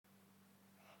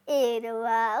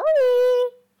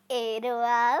Erowawi,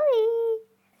 Erowawi.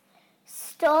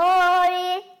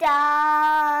 Story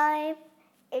time.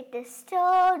 It is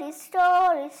story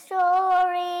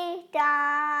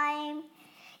time.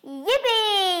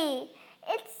 Yippee!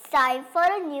 It's time for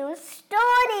a new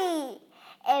story.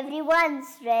 Everyone's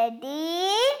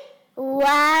ready?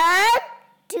 1,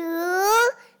 2,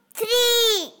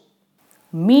 3.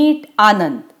 Meet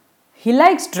Anand. He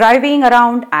likes driving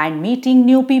around and meeting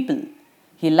new people.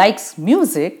 He likes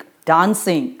music,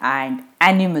 dancing, and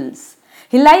animals.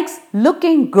 He likes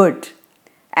looking good.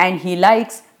 And he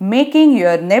likes making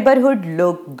your neighborhood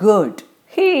look good.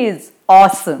 He is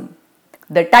awesome.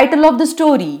 The title of the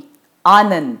story,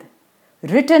 Anand,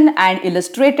 written and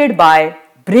illustrated by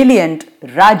brilliant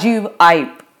Rajiv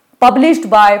Aip, published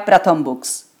by Pratham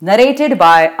Books, narrated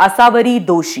by Asavari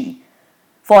Doshi.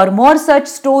 For more such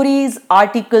stories,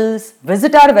 articles,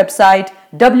 visit our website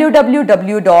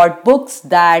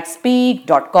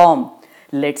www.booksthatspeak.com.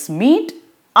 Let's meet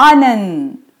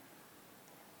Anand.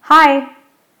 Hi,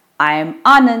 I am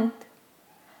Anand.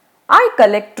 I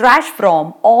collect trash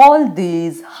from all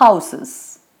these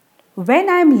houses. When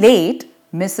I am late,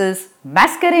 Mrs.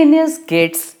 Mascarenhas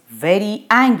gets very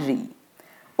angry.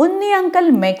 Unni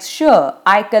uncle makes sure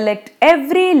I collect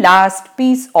every last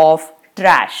piece of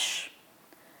trash.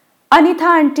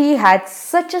 Anitha auntie had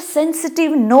such a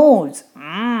sensitive nose.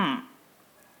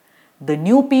 The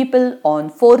new people on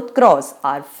 4th Cross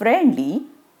are friendly,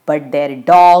 but their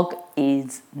dog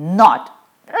is not.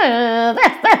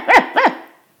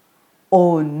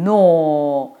 Oh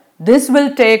no, this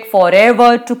will take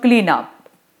forever to clean up.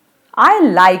 I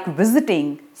like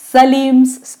visiting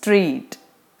Salim's street.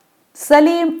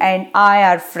 Salim and I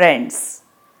are friends.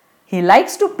 He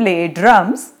likes to play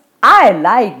drums. I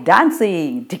like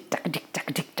dancing. Tick tack, tick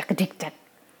tack, tick tack, tick tack.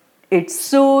 It's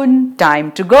soon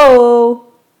time to go.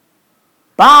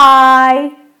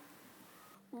 Bye.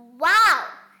 Wow,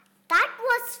 that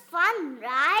was fun,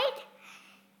 right?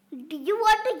 Do you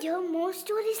want to hear more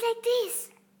stories like this?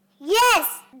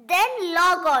 Yes, then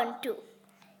log on to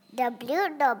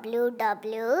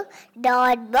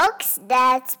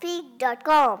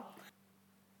www.booksthatspeak.com.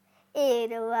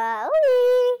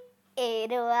 Erowawi,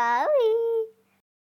 Erowawi.